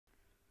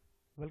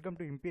Welcome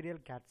to Imperial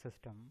CAD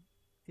system.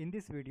 In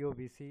this video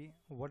we see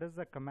what does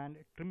the command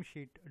trim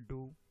sheet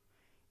do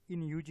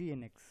in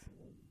UGNX.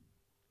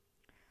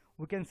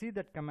 We can see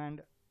that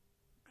command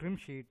trim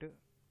sheet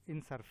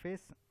in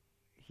surface.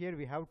 Here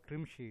we have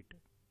trim sheet.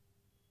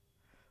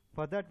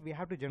 For that we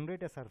have to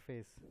generate a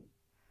surface.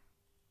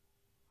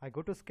 I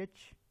go to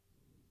sketch,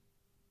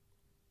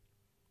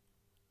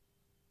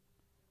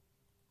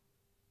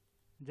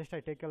 just I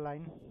take a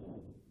line,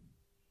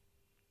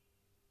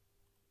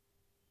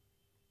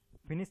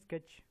 finish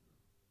sketch,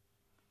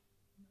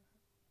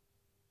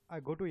 I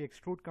go to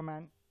extrude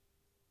command,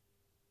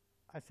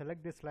 I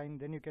select this line,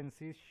 then you can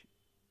see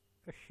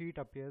a sheet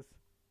appears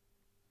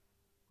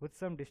with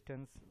some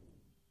distance.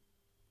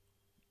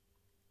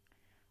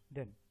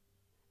 Then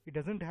it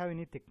doesn't have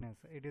any thickness,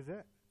 it is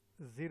a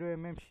 0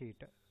 mm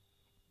sheet.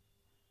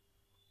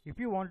 If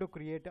you want to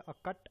create a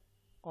cut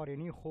or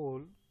any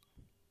hole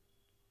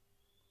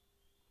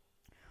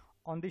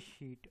on this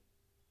sheet,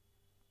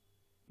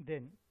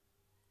 then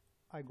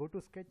I go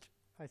to sketch,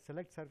 I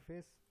select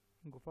surface,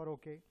 go for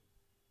OK.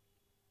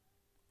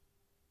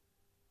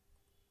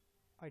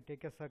 I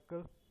take a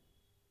circle,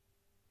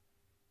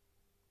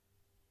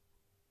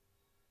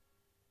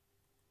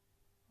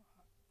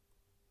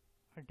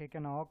 I take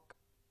an arc,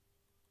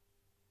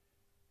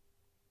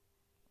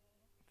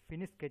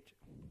 finish sketch.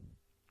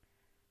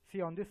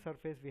 See, on this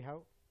surface we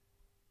have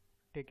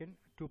taken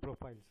two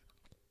profiles.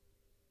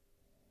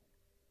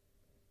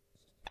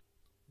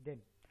 Then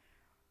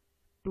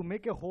to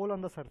make a hole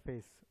on the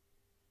surface,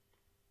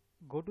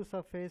 go to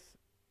surface,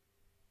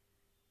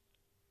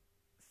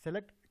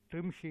 select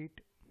trim sheet,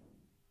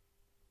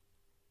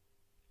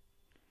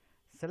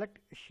 select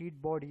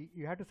sheet body,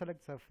 you have to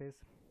select surface,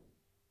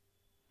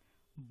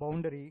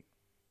 boundary,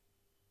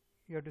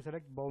 you have to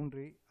select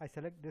boundary, I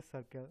select this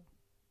circle,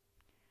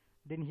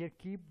 then here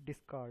keep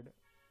discard,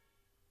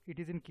 it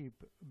is in keep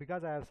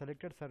because I have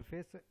selected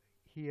surface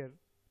here,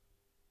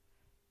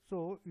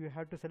 so you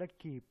have to select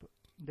keep.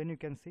 Then you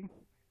can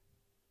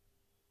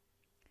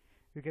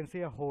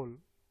see a hole.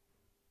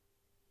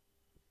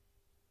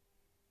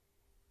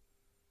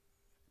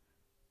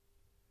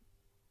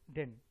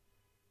 Then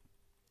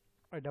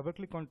I double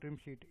click on trim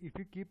sheet. If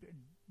you keep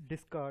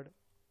discard,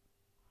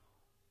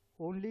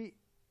 only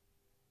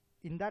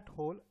in that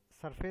hole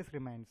surface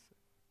remains.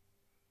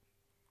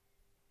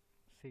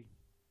 See,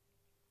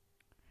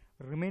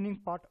 remaining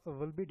part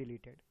will be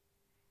deleted.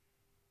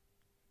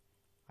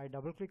 I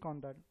double click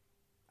on that,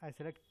 I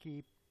select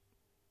keep,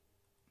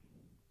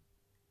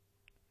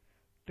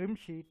 trim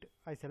sheet,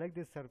 I select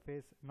this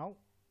surface. Now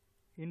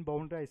in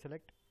boundary I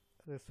select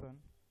this one.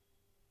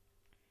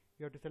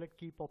 You have to select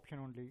keep option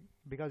only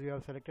because you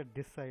have selected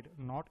this side,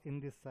 not in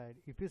this side.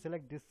 If you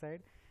select this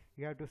side,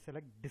 you have to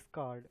select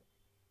discard.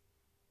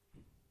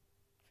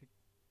 See.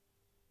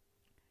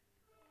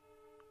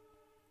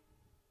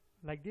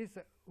 Like this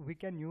we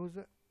can use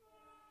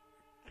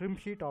trim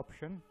sheet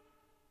option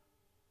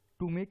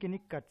to make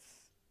any cuts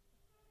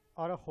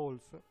or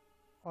holes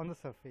on the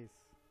surface.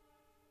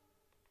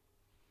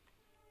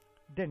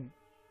 Then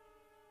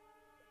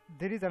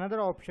there is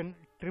another option,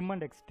 trim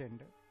and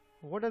extend.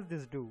 What does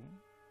this do?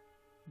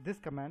 This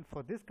command,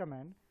 for this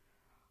command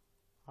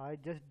I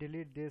just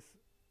delete this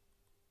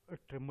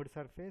trimmed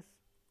surface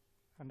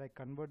and I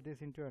convert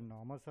this into a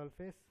normal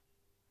surface.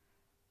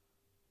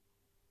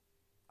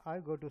 I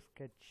go to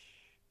sketch,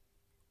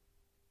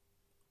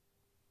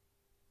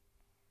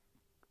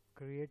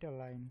 create a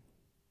line,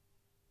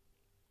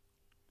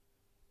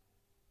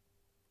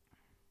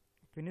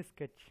 finish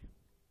sketch,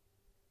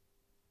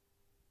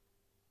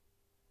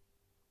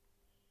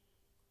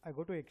 I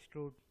go to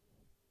extrude.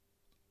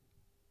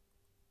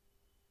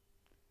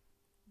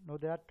 Now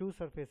there are two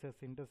surfaces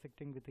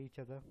intersecting with each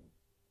other.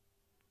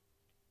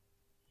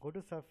 Go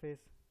to surface,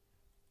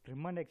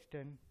 trim and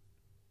extend,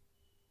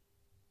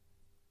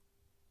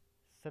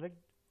 select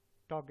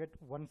target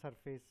one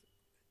surface,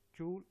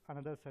 choose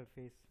another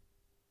surface.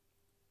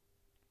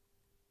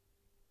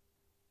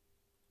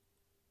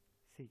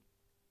 See,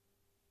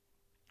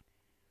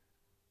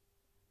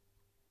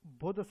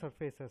 both the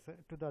surfaces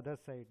to the other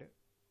side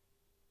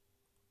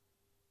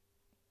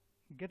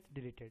gets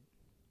deleted.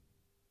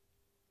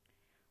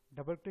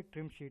 Double click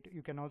trim sheet,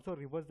 you can also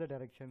reverse the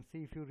direction.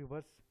 See, if you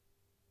reverse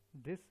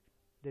this,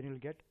 then you will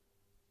get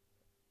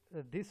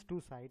these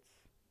two sides.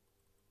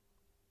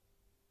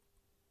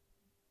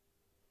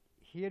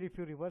 Here if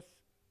you reverse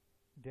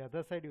the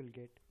other side, you will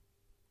get.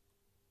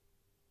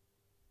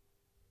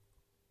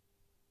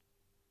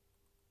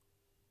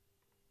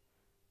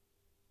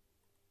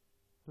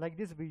 Like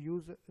this we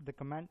use the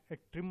command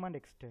trim and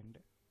extend.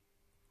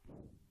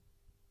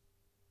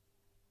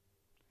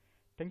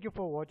 Thank you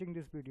for watching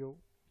this video.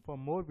 For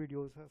more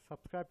videos,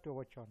 subscribe to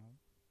our channel.